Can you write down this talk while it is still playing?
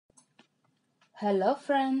Hello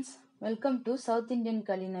friends, welcome to South Indian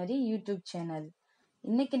Culinary YouTube channel.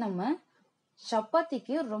 இன்னைக்கு நம்ம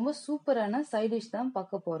சப்பாத்திக்கு ரொம்ப சூப்பரான சைட் டிஷ் தான்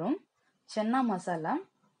பார்க்க போறோம். சன்னா மசாலா.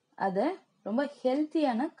 அத ரொம்ப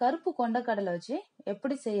ஹெல்த்தியான கருப்பு கொண்டக்கடலை வச்சு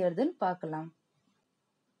எப்படி செய்யறதுன்னு பார்க்கலாம்.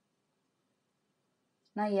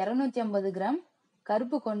 நான் 250 கிராம்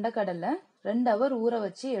கருப்பு கொண்டக்கடலை 2 ஹவர் ஊற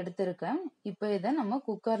வச்சு எடுத்திருக்கேன். இப்போ இதை நம்ம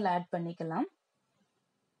குக்கர்ல ஆட் பண்ணிக்கலாம்.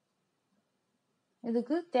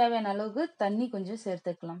 இதுக்கு தேவையான அளவுக்கு தண்ணி கொஞ்சம்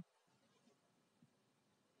சேர்த்துக்கலாம்.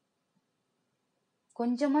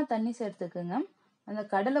 கொஞ்சமா தண்ணி சேர்த்துக்குங்க. அந்த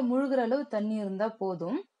கடலை முழுகிற அளவு தண்ணி இருந்தா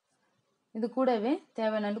போதும். இது கூடவே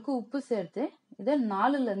தேவையான அளவுக்கு உப்பு சேர்த்து இதை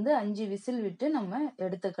 4 ல இருந்து 5 விசில் விட்டு நம்ம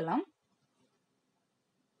எடுத்துக்கலாம்.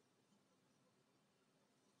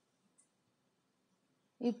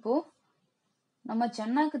 இப்போ நம்ம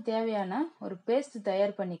சன்னாக்கு தேவையான ஒரு பேஸ்ட்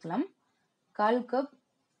தயார் பண்ணிக்கலாம். 1/4 கப்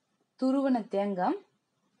துருவன தேங்காய்,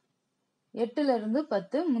 8 ல இருந்து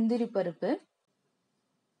 10 முந்திரி பருப்பு,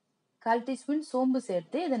 1/4 டீஸ்பூன் சோம்பு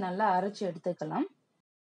சேர்த்து இதை நல்லா அரைச்சு எடுத்துக்கலாம்.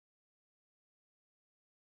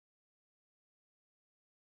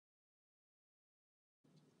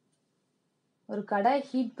 ஒரு கடாய்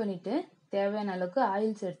ஹீட் பண்ணிட்டு தேவையான அளவுக்கு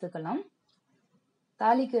ஆயில் சேர்த்துக்கலாம்.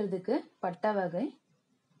 தாளிக்கிறதுக்கு பட்டை வகை,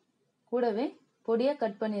 கூடவே பொடியா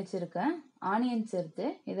கட் பண்ணி வச்சிருக்கேன் ஆனியன் சேர்த்து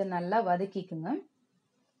இதை நல்லா வதக்கிக்குங்க.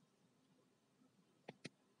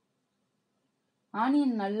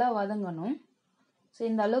 ஆனியன் நல்லா வதங்கணும். ஸோ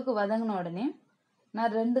இந்த அளவுக்கு வதங்கின உடனே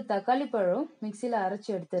நான் 2 தக்காளி பழம் மிக்சியில் அரைச்சி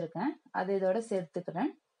எடுத்திருக்கேன். அதை இதோட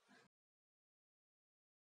சேர்த்துக்கிறேன்.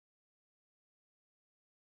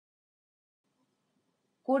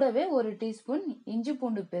 கூடவே 1 டீஸ்பூன் இஞ்சி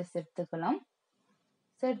பூண்டு பேஸ்ட் எடுத்துக்கலாம்.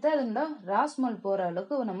 சேர்த்து அதுல ராஸ்மல் போற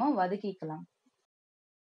அளவுக்கு நம்ம வதக்கிக்கலாம்.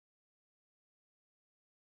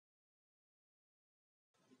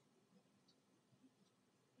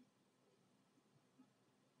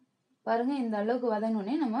 பாருங்க, இந்த அளவுக்கு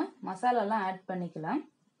வதங்கினோடனே நம்ம மசாலாலாம் ஆட் பண்ணிக்கலாம்.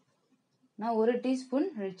 நான் 1 teaspoon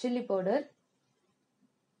red chilli powder,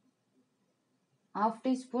 1/2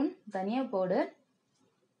 teaspoon தனியா பவுடர்,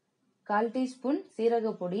 1/4 டீஸ்பூன்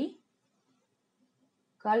சீரக பொடி,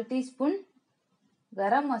 1/4 டீஸ்பூன்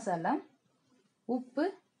கரம் மசாலா, உப்பு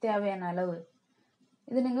தேவையான அளவு.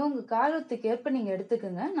 இது நீங்க உங்க காரத்துக்கு ஏற்ப நீங்க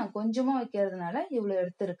எடுத்துக்கோங்க. நான் கொஞ்சமா வைக்கிறதுனால இவ்வளவு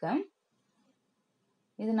எடுத்திருக்கேன்.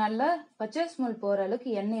 இது நல்லா பச்சை ஸ்மெல் போற அளவுக்கு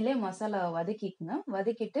எண்ணெயிலே மசாலா வதக்கிக்குங்க.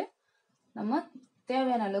 வதக்கிட்டு நம்ம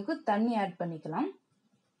தேவையான அளவுக்கு தண்ணி ஆட் பண்ணிக்கலாம்.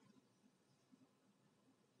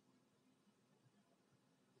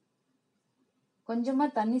 கொஞ்சமா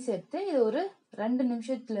தண்ணி சேர்த்து இது ஒரு 2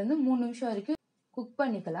 நிமிஷத்துல இருந்து 3 நிமிஷம் வரைக்கும் குக்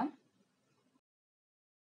பண்ணிக்கலாம்.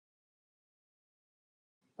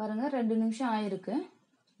 பாருங்க, 2 நிமிஷம் ஆயிருக்கு.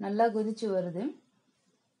 நல்லா கொதிச்சு வருது.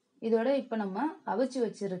 இதோட இப்ப நம்ம அவிச்சு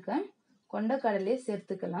வச்சிருக்க கொண்டக்கடலையை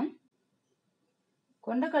சேர்த்துக்கலாம்.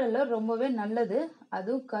 கொண்டக்கடலை ரொம்பவே நல்லது.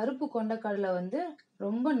 அதுவும் கருப்பு கொண்டக்கடலை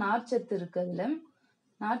ரொம்ப நார்ச்சத்து இருக்கு. அதுல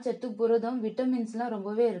நார்ச்சத்து, புரதம், விட்டமின்ஸ் எல்லாம்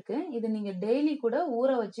ரொம்பவே இருக்கு. இது நீங்க டெய்லி கூட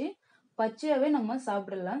ஊற வச்சு பச்சையாவே நம்ம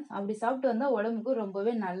சாப்பிடலாம். அப்படி சாப்பிட்டு வந்தா உடம்புக்கு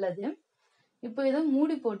ரொம்பவே நல்லது. இப்போ இதை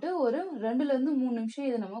மூடி போட்டு ஒரு 2 ல இருந்து 3 நிமிஷம்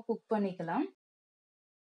இதை நம்ம குக் பண்ணிக்கலாம்.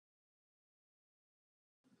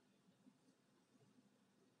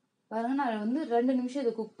 பாருங்க, நான் 2 நிமிஷம்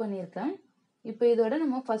இதை குக் பண்ணியிருக்கேன். இப்போ இதோட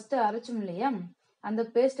நம்ம ஃபர்ஸ்ட் அரைச்சோம் இல்லையா, அந்த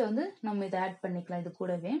பேஸ்ட்டை நம்ம இதை ஆட் பண்ணிக்கலாம். இது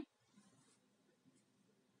கூடவே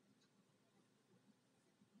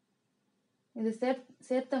இது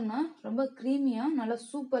சேர்த்தோம்னா ரொம்ப கிரீமியா நல்லா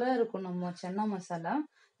சூப்பரா இருக்கும். நம்ம சன்னா மசாலா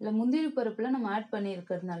இல்ல முந்திரி பருப்புல நம்ம ஆட் பண்ணி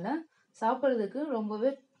இருக்கிறதுனால சாப்பிட்றதுக்கு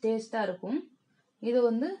ரொம்பவே டேஸ்டா இருக்கும்.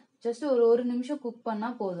 இது ஜஸ்ட் ஒரு நிமிஷம் குக்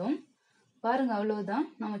பண்ணா போதும். பாருங்க, அவ்வளவுதான்.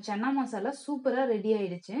 நம்ம சன்னா மசாலா சூப்பரா ரெடி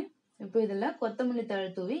ஆயிடுச்சு. இப்போ இதுல கொத்தமல்லி தழை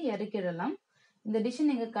தூவி இறக்கிடலாம். இந்த டிஷ்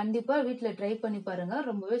நீங்க கண்டிப்பா வீட்ல ட்ரை பண்ணி பாருங்க.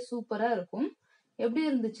 ரொம்பவே சூப்பரா இருக்கும். எப்படி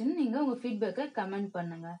இருந்துச்சுன்னு நீங்க உங்க ஃபீட்பேக்கை கமெண்ட்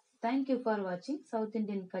பண்ணுங்க. தேங்க்யூ ஃபார் வாட்சிங் south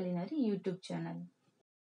Indian culinary YouTube channel.